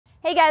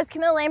Hey guys,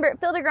 Camille Lambert,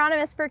 field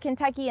agronomist for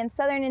Kentucky and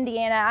Southern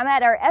Indiana. I'm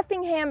at our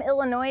Effingham,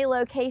 Illinois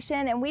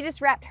location, and we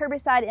just wrapped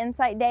Herbicide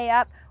Insight Day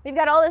up. We've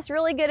got all this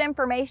really good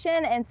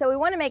information, and so we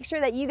want to make sure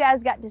that you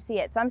guys got to see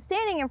it. So I'm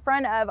standing in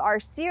front of our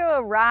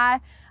cereal rye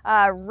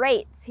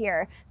rates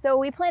here. So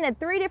we planted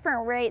 3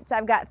 different rates.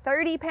 I've got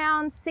 30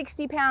 pounds,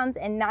 60 pounds,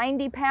 and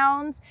 90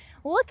 pounds.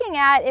 Looking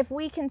at if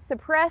we can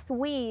suppress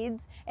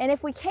weeds, and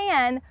if we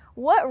can,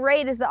 what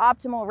rate is the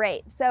optimal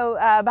rate? So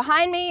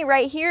behind me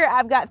right here,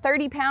 I've got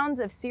 30 pounds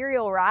of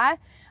cereal rye.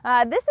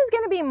 This is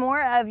going to be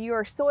more of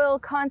your soil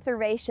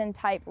conservation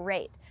type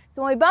rate.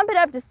 So when we bump it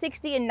up to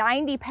 60 and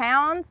 90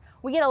 pounds,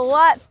 we get a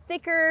lot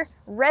thicker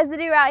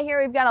residue out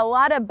here. We've got a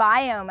lot of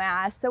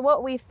biomass. So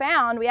what we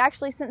found, we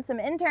actually sent some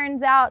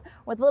interns out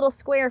with little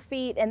square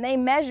feet, and they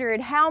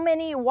measured how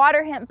many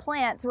water hemp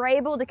plants were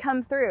able to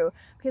come through,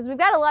 because we've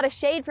got a lot of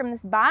shade from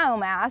this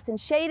biomass, and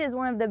shade is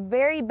one of the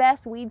very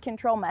best weed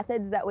control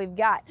methods that we've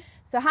got.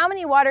 So how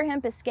many water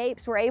hemp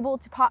escapes were able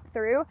to pop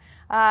through?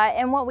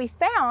 And what we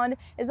found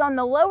is on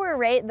the lower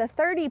rate, the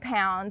 30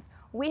 pounds,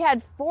 we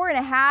had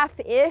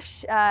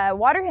 4.5-ish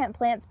water hemp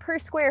plants per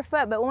square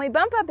foot, but when we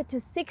bump up to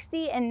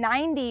 60 and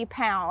 90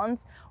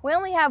 pounds, we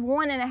only have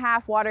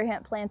 1.5 water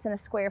hemp plants in a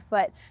square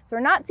foot. So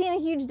we're not seeing a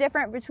huge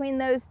difference between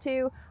those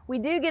two. We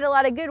do get a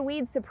lot of good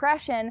weed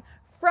suppression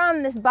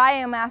from this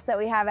biomass that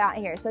we have out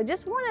here. So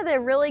just one of the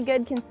really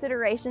good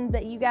considerations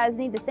that you guys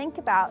need to think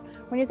about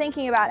when you're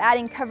thinking about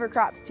adding cover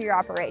crops to your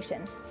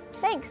operation.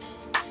 Thanks.